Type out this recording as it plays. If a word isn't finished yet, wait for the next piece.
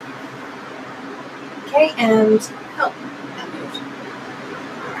Okay, and oh, that moved.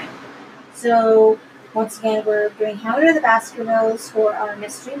 Alright. So once again, we're doing Hound of the Baskervilles for our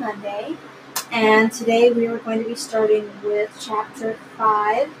Mystery Monday, and today we are going to be starting with Chapter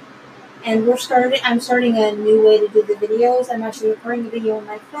 5. And I'm starting a new way to do the videos. I'm actually recording the video on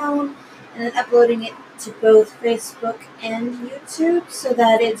my phone and then uploading it to both Facebook and YouTube so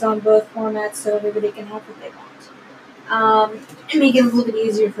that it's on both formats so everybody can have what they want. And make it a little bit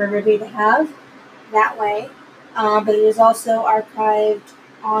easier for everybody to have that way. But it is also archived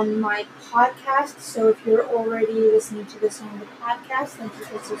on my podcast, so if you're already listening to this on the podcast, thank you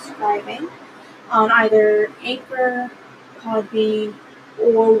for subscribing on either Anchor, Podbean,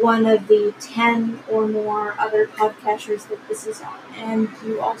 or one of the 10 or more other podcasters that this is on. And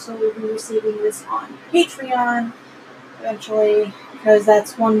you also will be receiving this on Patreon eventually, because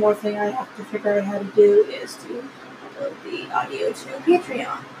that's one more thing I have to figure out how to do is to upload the audio to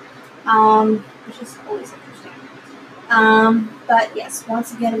Patreon, which is always interesting. But yes,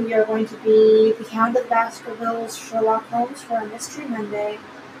 once again, we are going to be the Hound of the Baskervilles, Sherlock Holmes for our Mystery Monday.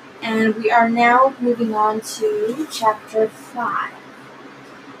 And we are now moving on to Chapter 5,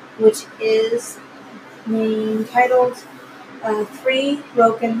 which is titled 3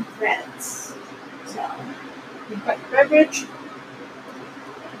 Broken Threads. So, we've got the beverage,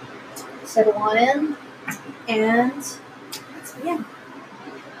 settle on in, and let's begin.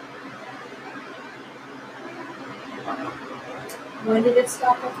 When did it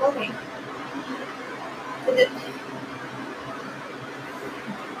stop recording? Did it?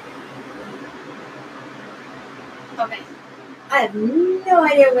 Okay. I have no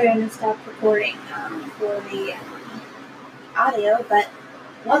idea when to stop recording for the audio, but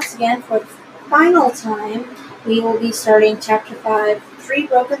once again, for the final time, we will be starting Chapter 5, 3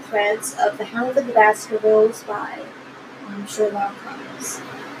 Broken Threads of The Hound of the Baskervilles by Sherlock Holmes.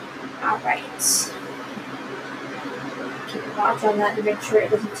 Alright. Keep a watch on that to make sure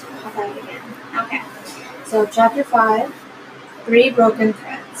it doesn't pop out again. Okay. So, Chapter 5, 3 Broken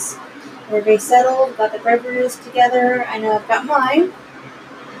Threads. Everybody settled, got the beverages together. I know I've got mine.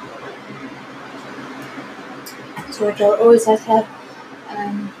 So which always has to have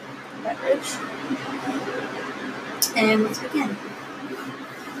beverage. And let's begin.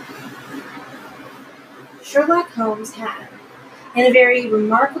 Sherlock Holmes had, in a very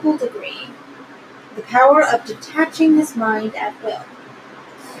remarkable degree, the power of detaching his mind at will.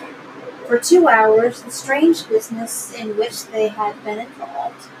 For 2 hours, the strange business in which they had been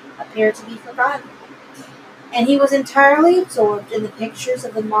involved appeared to be forgotten, and he was entirely absorbed in the pictures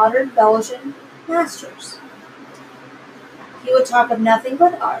of the modern Belgian masters. He would talk of nothing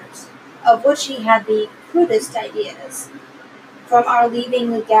but art, of which he had the crudest ideas, from our leaving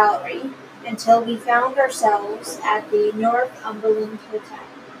the gallery until we found ourselves at the Northumberland Hotel.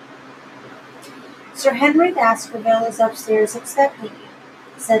 Sir Henry Baskerville is upstairs expecting you,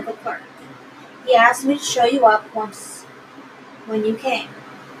 said the clerk. He asked me to show you up once when you came.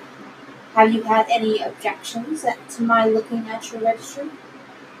 Have you had any objections to my looking at your register?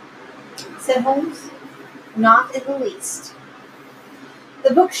 Said Holmes. Not in the least.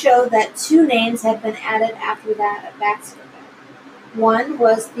 The book showed that 2 names had been added after that of Baskerville. One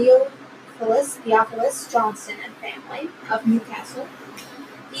was Theophilus Johnson and family, of Newcastle.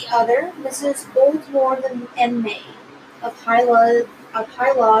 The other, Mrs. Oldmore and May, of High Lodge,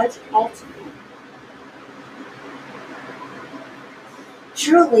 Alton.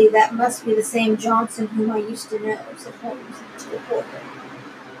 Surely that must be the same Johnson whom I used to know, said Holmes to the porter.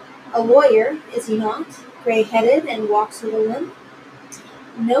 A lawyer, is he not? Grey-headed and walks with a limp?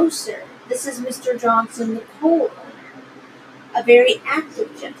 No, sir. This is Mr. Johnson, the coal owner. A very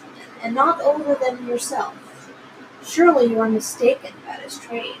active gentleman, and not older than yourself. Surely you are mistaken about his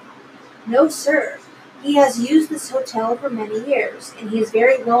trade. No, sir. He has used this hotel for many years, and he is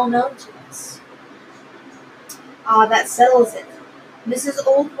very well known to us. Ah, that settles it. Mrs.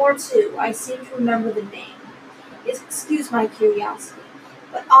 Oldmore, too. I seem to remember the name. Excuse my curiosity,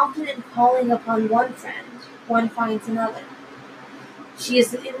 but often in calling upon one friend, one finds another. She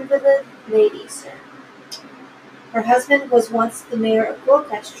is an invalid lady, sir. Her husband was once the mayor of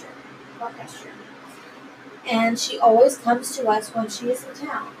Gloucester, and she always comes to us when she is in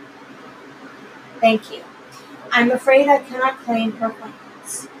town. Thank you. I'm afraid I cannot claim her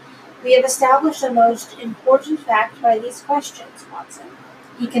acquaintance. We have established a most important fact by these questions, Watson,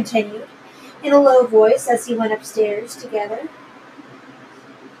 he continued, in a low voice as he went upstairs together.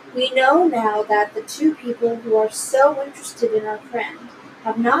 We know now that the 2 people who are so interested in our friend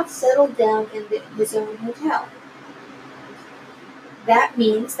have not settled down in his own hotel. That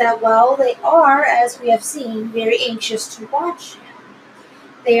means that while they are, as we have seen, very anxious to watch him,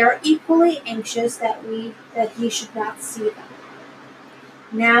 They are equally anxious that he should not see them.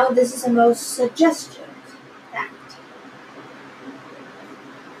 Now this is a most suggestive fact.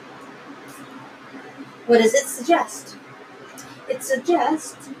 What does it suggest? It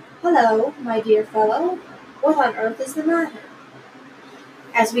suggests, "Hello, my dear fellow, what on earth is the matter?"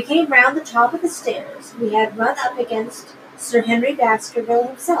 As we came round the top of the stairs, we had run up against Sir Henry Baskerville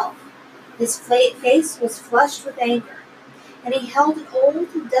himself. His face was flushed with anger, and he held an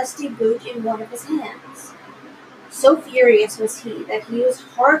old, dusty boot in one of his hands. So furious was he that he was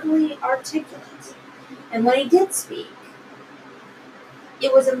hardly articulate, and when he did speak,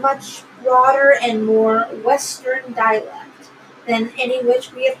 it was a much broader and more western dialect than any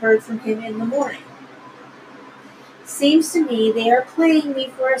which we had heard from him in the morning. "Seems to me they are playing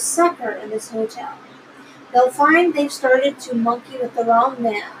me for a sucker in this hotel. They'll find they've started to monkey with the wrong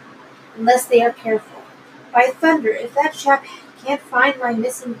man, unless they are careful. By thunder, if that chap can't find my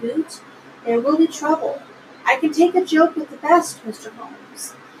missing boot, there will be trouble. I can take a joke with the best, Mr.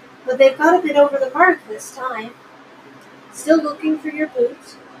 Holmes, but they've got a bit over the mark this time. Still looking for your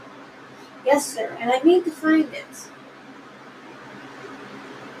boot?" "Yes, sir, and I mean to find it."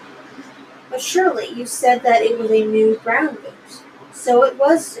 "But surely you said that it was a new brown boot." "So it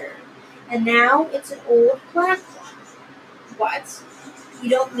was, sir, and now it's an old black one." "What? You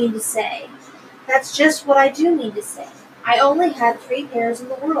don't mean to say—" "That's just what I do mean to say. I only had 3 pairs in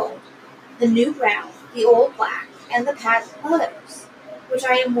the world, the new brown, the old black, and the patent leathers, which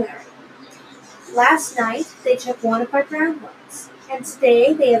I am wearing. Last night they took one of my brown ones, and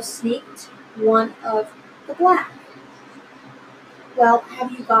today they have sneaked one of the black." "Well,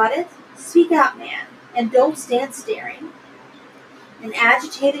 have you got it? Speak out, man, and don't stand staring." An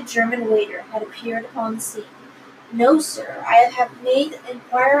agitated German waiter had appeared upon the scene. "No, sir, I have made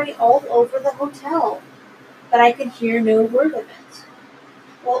inquiry all over the hotel, but I can hear no word of it."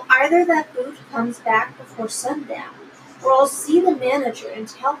 "Well, either that boot comes back before sundown, or I'll see the manager and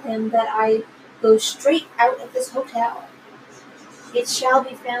tell him that I go straight out of this hotel." "It shall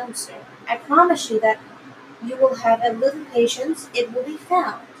be found, sir. I promise you that you will have a little patience. It will be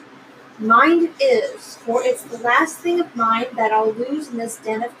found. Mind it is, for it's the last thing of mine that I'll lose in this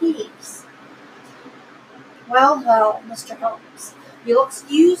den of thieves." "Well, well, Mr. Holmes, you'll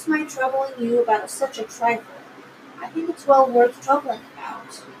excuse my troubling you about such a trifle. I think it's well worth troubling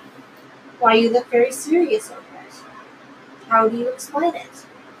about." "Why, you look very serious over it." "How do you explain it?"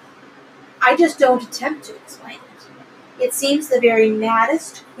 "I just don't attempt to explain it. It seems the very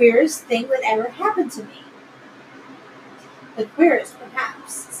maddest, queerest thing that ever happened to me." "The queerest,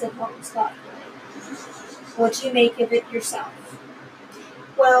 perhaps," said Holmes thoughtfully. "What do you make of it yourself?"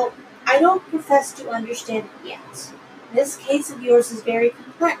 "Well, I don't profess to understand it yet. This case of yours is very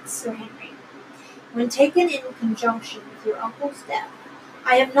complex, Sir Henry. When taken in conjunction with your uncle's death,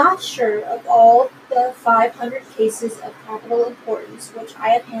 I am not sure of all the 500 cases of capital importance which I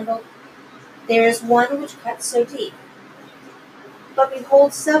have handled there is one which cuts so deep. But we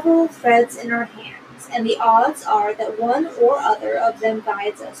hold several threads in our hands, and the odds are that one or other of them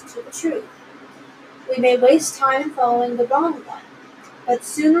guides us to the truth. We may waste time in following the wrong one, but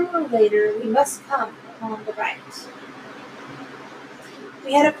sooner or later we must come upon the right."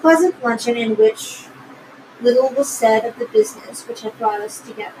 We had a pleasant luncheon in which little was said of the business which had brought us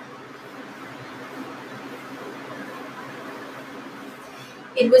together.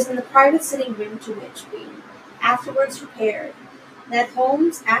 It was in the private sitting-room to which we afterwards repaired that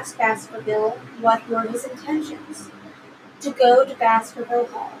Holmes asked Baskerville what were his intentions. To go to Baskerville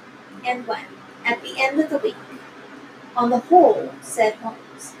Hall, and when, at the end of the week. "On the whole," said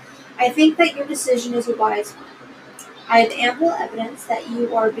Holmes, "I think that your decision is a wise one. I have ample evidence that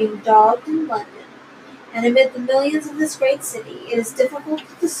you are being dogged in London, and amid the millions of this great city it is difficult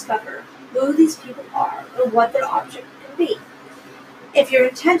to discover who these people are or what their object can be. If your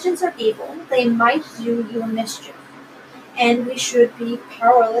intentions are evil, they might do you a mischief, and we should be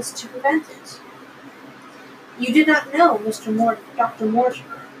powerless to prevent it. You did not know, Dr.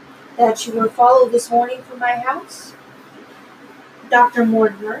 Mortimer, that you were followed this morning from my house?" Dr.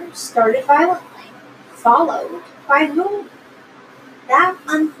 Mortimer started violently. "Followed? By whom?" "That,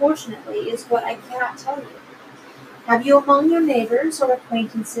 unfortunately, is what I cannot tell you. Have you among your neighbors or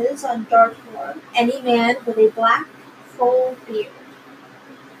acquaintances on Dartmoor any man with a black, full beard?"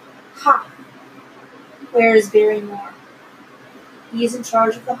 "Ha! Where is Barrymore?" "He is in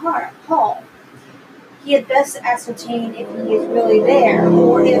charge of the hall. He had best ascertain if he is really there,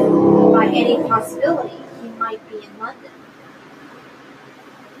 or if, by any possibility, he might be in London."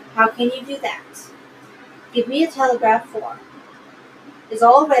 "How can you do that?" "Give me a telegraph form. Is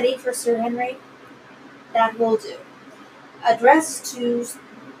all ready for Sir Henry?" "That will do. Address to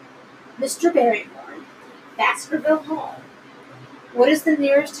Mr. Barrymore, Baskerville Hall. What is the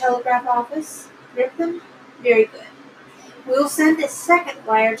nearest telegraph office? Ripon? Very good. We will send a second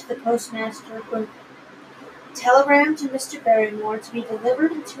wire to the postmaster of Quinton. Telegram to Mr. Barrymore to be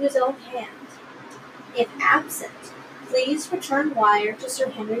delivered into his own hand. If absent, please return wire to Sir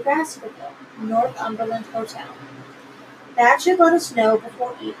Henry Baskerville, Northumberland Hotel. That should let us know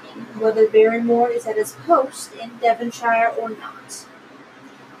before evening whether Barrymore is at his post in Devonshire or not.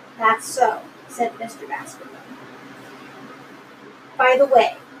 That's so, said Mr. Baskerville. By the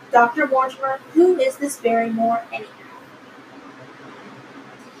way, Dr. Mortimer, who is this Barrymore anyhow?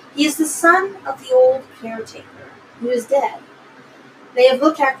 He is the son of the old caretaker, who is dead. They have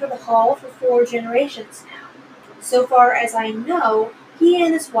looked after the hall for 4 generations now. So far as I know, he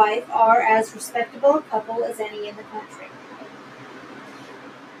and his wife are as respectable a couple as any in the country.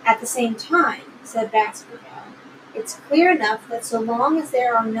 At the same time, said Baskerville, it's clear enough that so long as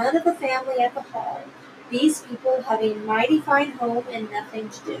there are none of the family at the hall, these people have a mighty fine home and nothing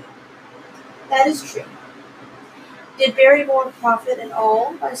to do. That is true. Did Barrymore profit at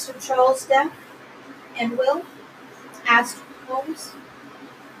all by Sir Charles' death and will? Asked Holmes.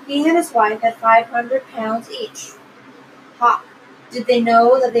 He and his wife had £500 each. Ha! Did they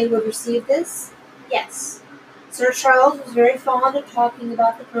know that they would receive this? Yes. Sir Charles was very fond of talking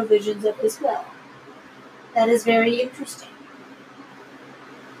about the provisions of his will. That is very interesting.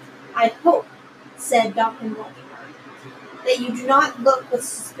 I hope, said Dr. Mortimer, that you do not look with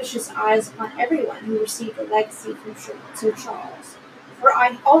suspicious eyes upon everyone who received a legacy from Sir Charles, for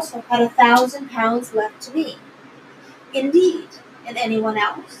I also had £1,000 left to me. Indeed, and anyone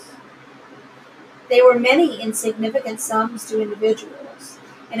else? There were many insignificant sums to individuals,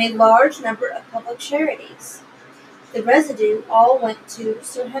 and a large number of public charities. The residue all went to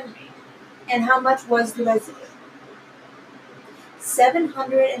Sir Henry. And how much was the residue?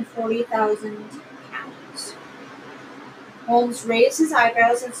 £740,000. Holmes raised his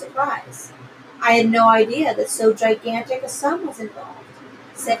eyebrows in surprise. I had no idea that so gigantic a sum was involved,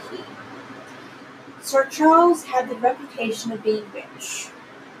 said he. Sir Charles had the reputation of being rich,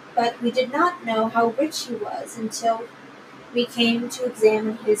 but we did not know how rich he was until we came to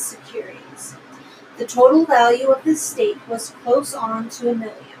examine his securities. The total value of his estate was close on to £1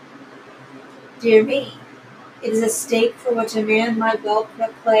 million. Dear me, it is a stake for which a man might well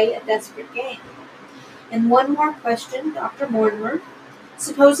play a desperate game. And one more question, Dr. Mortimer.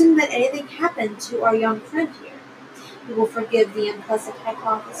 Supposing that anything happened to our young friend here, you will forgive the unpleasant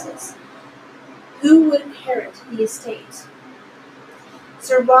hypothesis. Who would inherit the estate?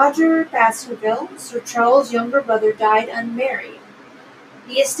 Sir Roger Baskerville, Sir Charles' younger brother, died unmarried.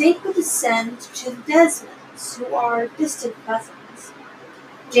 The estate would descend to the Desmonds, who are distant cousins.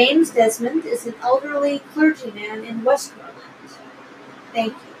 James Desmond is an elderly clergyman in Westmoreland.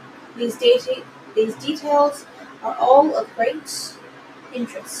 Thank you. These details are all of great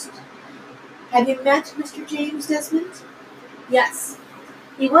interest. Have you met Mr. James Desmond? Yes.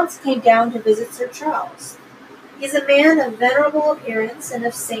 He once came down to visit Sir Charles. He is a man of venerable appearance and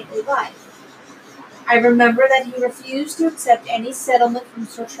of saintly life. I remember that he refused to accept any settlement from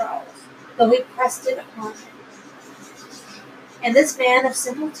Sir Charles, though he pressed it upon him. And this man of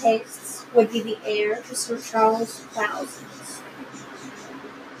simple tastes would be the heir to Sir Charles' thousands.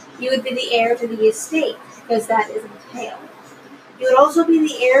 He would be the heir to the estate, because that is entailed. He would also be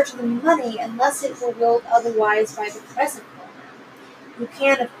the heir to the money unless it were willed otherwise by the present owner, who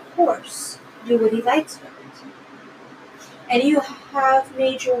can, of course, do what he likes with it. And you have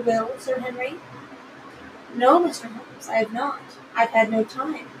made your will, Sir Henry? No, Mr. Holmes, I have not. I've had no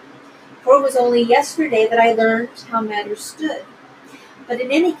time. For it was only yesterday that I learned how matters stood. But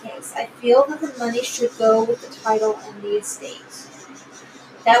in any case, I feel that the money should go with the title and the estate.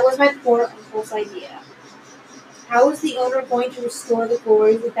 That was my poor uncle's idea. How is the owner going to restore the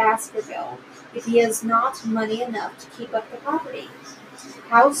glories of Baskerville if he has not money enough to keep up the property?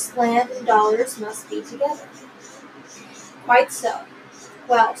 House, land, and dollars must be together. Quite so.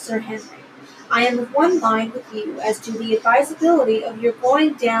 Well, Sir Henry, I am of one mind with you as to the advisability of your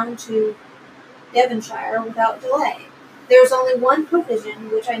going down to Devonshire without delay. There is only one provision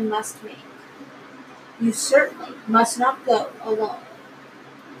which I must make. You certainly must not go alone.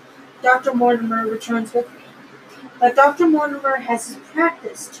 Dr. Mortimer returns with me. But Dr. Mortimer has his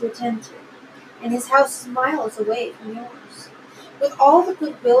practice to attend to, and his house is miles away from yours. With all the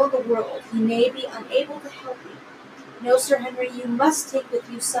goodwill in the world, he may be unable to help you. No, Sir Henry, you must take with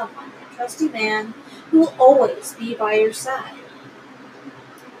you someone, a trusty man, who will always be by your side.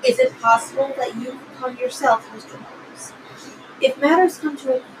 Is it possible that you could come yourself, Mr. Holmes? If matters come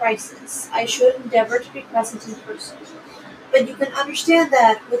to a crisis, I should endeavor to be present in person. But you can understand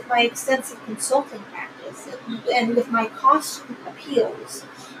that with my extensive consulting practice and with my cost appeals,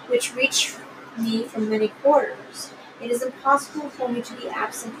 which reach me from many quarters, it is impossible for me to be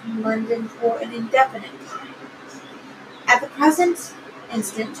absent from London for an indefinite time. At the present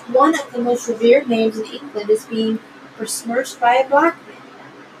instant, one of the most revered names in England is being besmirched by a black man.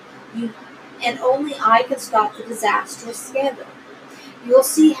 You, and only I can stop the disastrous scandal. You will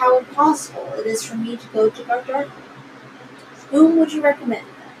see how impossible it is for me to go to Dartmouth. Whom would you recommend?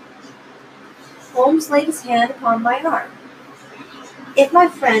 Holmes laid his hand upon my arm. If my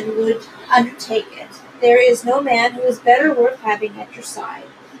friend would undertake it, there is no man who is better worth having at your side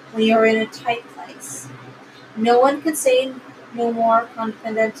when you are in a tight place. No one can say no more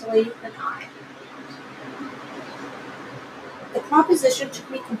confidently than I. The proposition took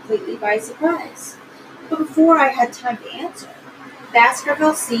me completely by surprise, but before I had time to answer,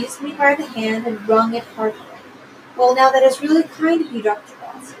 Baskerville seized me by the hand and wrung it heartily. "Well, now that is really kind of you, Dr.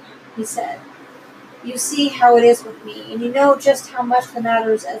 Watson," he said. "You see how it is with me, and you know just how much the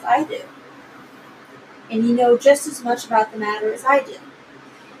matter is as I do. And you know just as much about the matter as I do.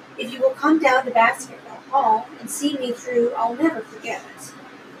 If you will come down to Baskerville Hall and see me through, I'll never forget it."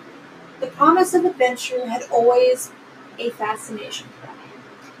 The promise of adventure had always a fascination for me,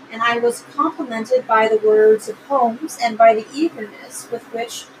 and I was complimented by the words of Holmes and by the eagerness with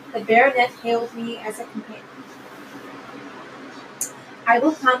which the baronet hailed me as a companion. "I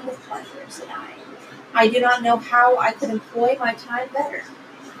will come with pleasure," said I. "I do not know how I could employ my time better."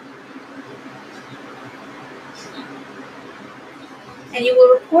 "And you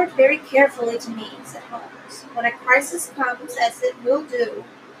will report very carefully to me," said Holmes. "When a crisis comes, as it will do,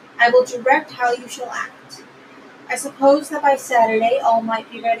 I will direct how you shall act. I suppose that by Saturday all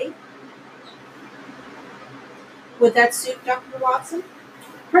might be ready." "Would that suit Dr. Watson?"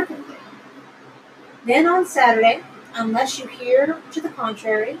 "Perfectly. Then on Saturday, unless you hear to the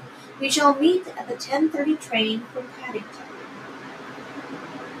contrary, we shall meet at the 10:30 train from Paddington."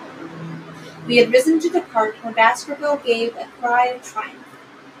 We had risen to depart when Baskerville gave a cry of triumph,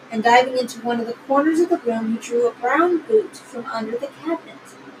 and diving into one of the corners of the room, he drew a brown boot from under the cabinet.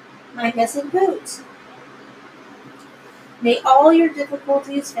 My missing boot! "May all your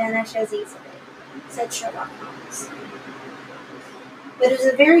difficulties vanish as easily," said Sherlock Holmes. "But it is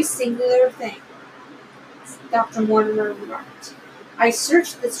a very singular thing," Dr. Mortimer remarked. "I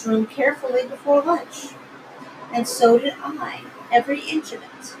searched this room carefully before lunch." "And so did I, every inch of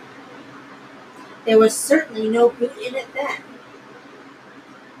it." "There was certainly no boot in it then."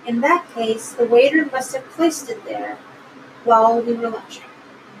 "In that case, the waiter must have placed it there while we were lunching."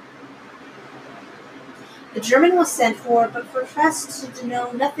 The German was sent for, but professed to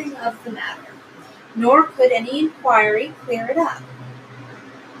know nothing of the matter, nor could any inquiry clear it up.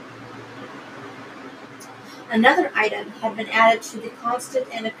 Another item had been added to the constant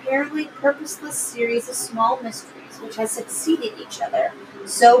and apparently purposeless series of small mysteries which had succeeded each other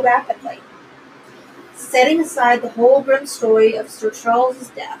so rapidly. Setting aside the whole grim story of Sir Charles's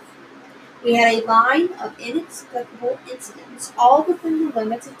death, we had a line of inexplicable incidents all within the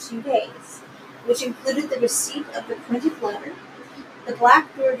limits of 2 days, which included the receipt of the printed letter, the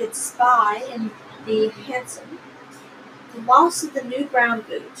black-bearded spy in the hansom, the loss of the new brown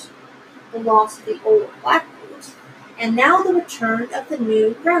boot, the loss of the old black boot, and now the return of the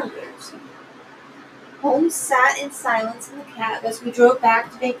new brown boot. Holmes sat in silence in the cab as we drove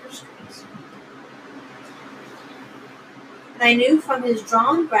back to Baker Street, and I knew from his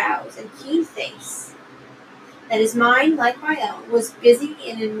drawn brows and keen face that his mind, like my own, was busy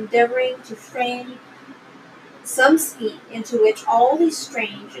in endeavoring to frame some scheme into which all these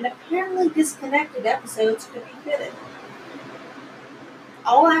strange and apparently disconnected episodes could be fitted.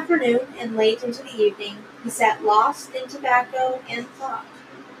 All afternoon and late into the evening, he sat lost in tobacco and thought.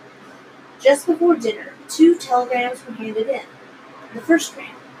 Just before dinner, 2 telegrams were handed in. The first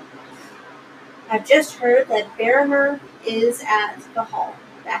ran, "I've just heard that Barrymore is at the Hall,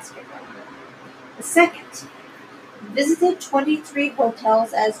 Baskerville." The second, "Visited 23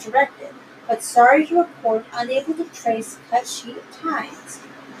 hotels as directed, but sorry to report unable to trace cut sheet of Times,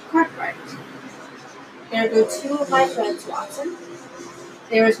 Cartwright." There go 2 of my friends, Watson.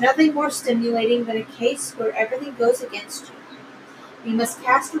 There is nothing more stimulating than a case where everything goes against you. We must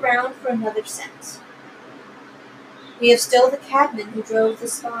cast around for another scent. We have still the cabman who drove the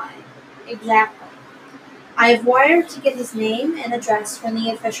spy. Exactly. I have wired to get his name and address from the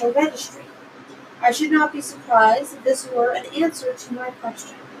official registry. I should not be surprised if this were an answer to my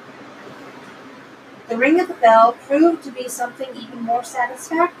question. The ring of the bell proved to be something even more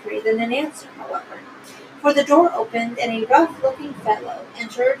satisfactory than an answer, however, for the door opened and a rough-looking fellow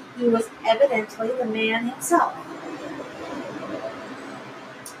entered who was evidently the man himself.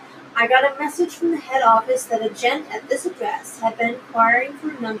 I got a message from the head office that a gent at this address had been inquiring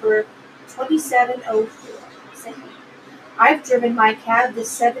for number 2704, said he. I've driven my cab this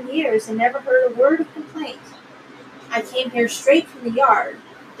 7 years and never heard a word of complaint. I came here straight from the yard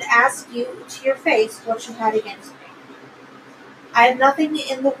to ask you to your face what you had against me. I have nothing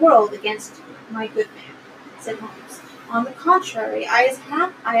in the world against you, my good man, said Holmes. On the contrary, I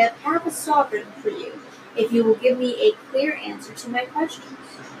have half a sovereign for you if you will give me a clear answer to my questions.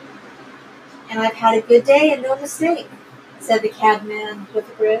 And I've had a good day and no mistake, said the cabman with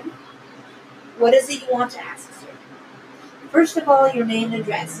a grin. What is it you want to ask, sir? First of all, your name and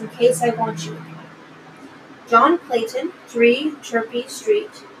address, in case I want you again. John Clayton, 3 Chirpy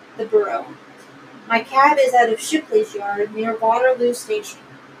Street, the Borough. My cab is out of Shipley's Yard near Waterloo Station.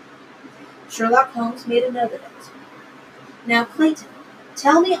 Sherlock Holmes made a note of it. Now, Clayton,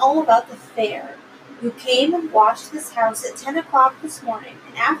 tell me all about the fair. You came and watched this house at 10 o'clock this morning,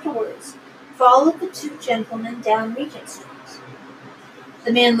 and afterwards followed the two gentlemen down Regent Street.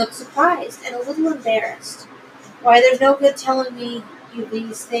 The man looked surprised and a little embarrassed. Why, there's no good telling me you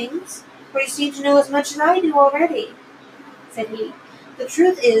these things, for you seem to know as much as I do already, said he. The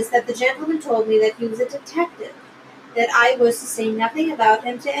truth is that the gentleman told me that he was a detective, that I was to say nothing about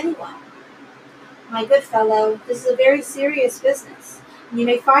him to anyone. My good fellow, this is a very serious business, and you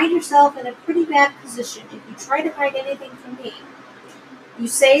may find yourself in a pretty bad position if you try to hide anything from me. You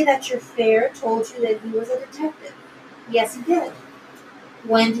say that your fare told you that he was a detective. Yes, he did.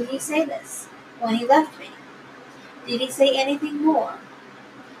 When did he say this? When he left me. Did he say anything more?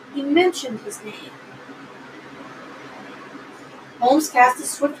 He mentioned his name. Holmes cast a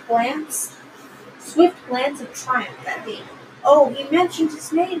swift glance of triumph at me. Oh, he mentioned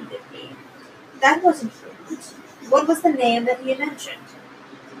his name, did he? That wasn't prudent. What was the name that he mentioned?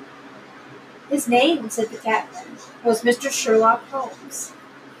 His name, said the captain, was Mr. Sherlock Holmes.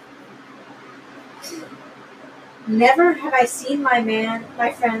 Never have I seen my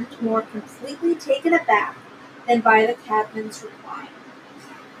friend, more completely taken aback than by the cabman's reply.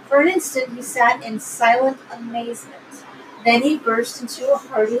 For an instant he sat in silent amazement. Then he burst into a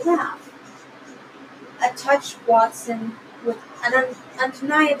hearty laugh. A touch, Watson, with an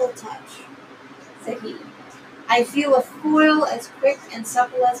undeniable touch, said he. I feel a foil as quick and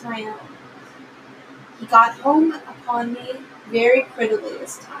supple as my own. He got home upon me very prettily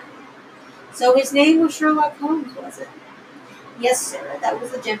this time. So his name was Sherlock Holmes, was it? Yes, sir, that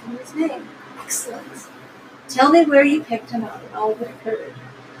was the gentleman's name. Excellent. Tell me where you picked him up and all that occurred.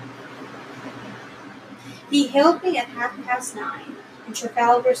 He hailed me at 9:30 in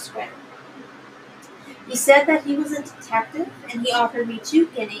Trafalgar Square. He said that he was a detective, and he offered me 2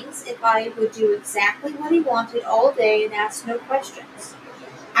 guineas if I would do exactly what he wanted all day and ask no questions.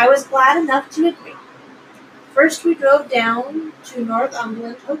 I was glad enough to agree. First we drove down to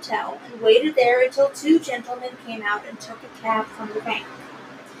Northumberland Hotel and waited there until 2 gentlemen came out and took a cab from the bank.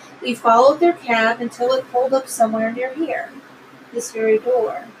 We followed their cab until it pulled up somewhere near here. This very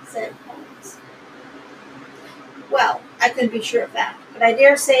door, said Holmes. Well, I couldn't be sure of that, but I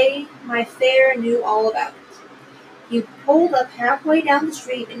dare say my fare knew all about it. He pulled up halfway down the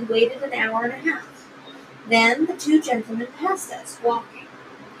street and waited an hour and a half. Then the 2 gentlemen passed us, walking,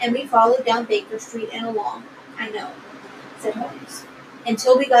 and we followed down Baker Street and along. I know, said Holmes,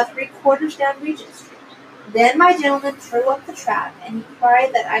 until we got 3/4 down Regent Street. Then my gentleman threw up the trap, and he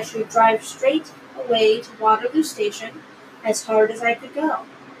cried that I should drive straight away to Waterloo Station as hard as I could go.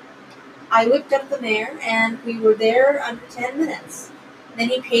 I whipped up the mare, and we were there under 10 minutes. Then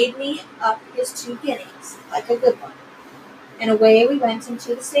he paid me up his 2 guineas, like a good one, and away he went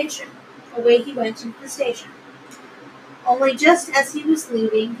into the station. Only just as he was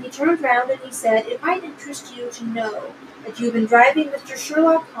leaving, he turned round and he said, "It might interest you to know that you've been driving Mr.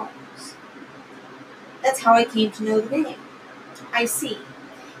 Sherlock Holmes." That's how I came to know the name. I see.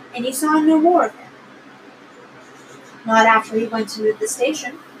 And you saw no more of him? Not after he went into the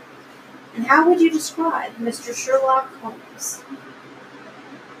station. And how would you describe Mr. Sherlock Holmes?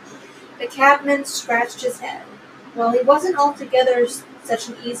 The cabman scratched his head. Well, he wasn't altogether such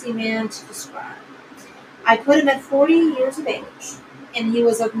an easy man to describe. I put him at 40 years of age, and he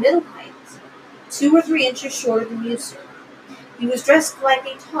was of middle height, 2 or 3 inches shorter than you, sir. He was dressed like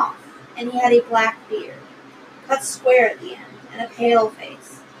a toff, and he had a black beard, cut square at the end, and a pale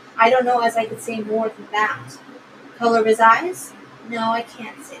face. I don't know as I could say more than that. Color of his eyes? No, I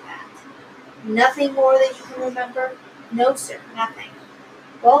can't say that. Nothing more that you can remember? No, sir, nothing.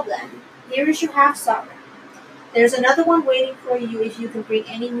 Well then, here is your half-sovereign. There's another one waiting for you if you can bring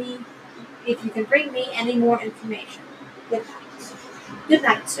me any more information. Good night. Good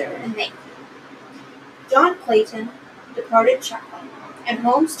night, sir, and thank you. John Clayton departed chuckling. And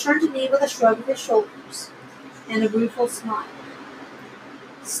Holmes turned to me with a shrug of his shoulders and a rueful smile.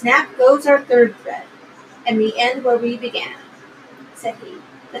 Snap goes our third thread, and we end where we began, said he.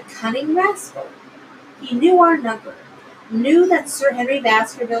 The cunning rascal! He knew our number, knew that Sir Henry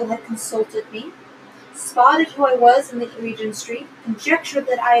Baskerville had consulted me, spotted who I was in the Regent Street, conjectured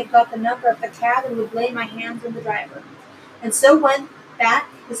that I had got the number of the cab and would lay my hands on the driver, and so went back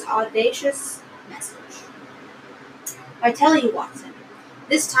his audacious message. I tell you, Watson,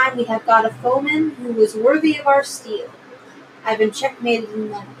 this time we have got a foeman who was worthy of our steel. I've been checkmated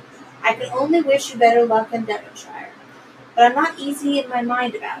in London. I can only wish you better luck in Devonshire. But I'm not easy in my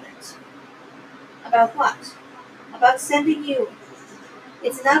mind about it. About what? About sending you.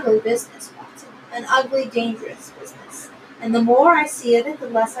 It's an ugly business, Watson. An ugly, dangerous business. And the more I see of it, the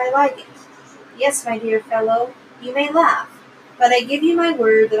less I like it. Yes, my dear fellow, you may laugh, but I give you my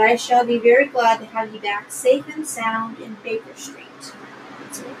word that I shall be very glad to have you back safe and sound in Baker Street.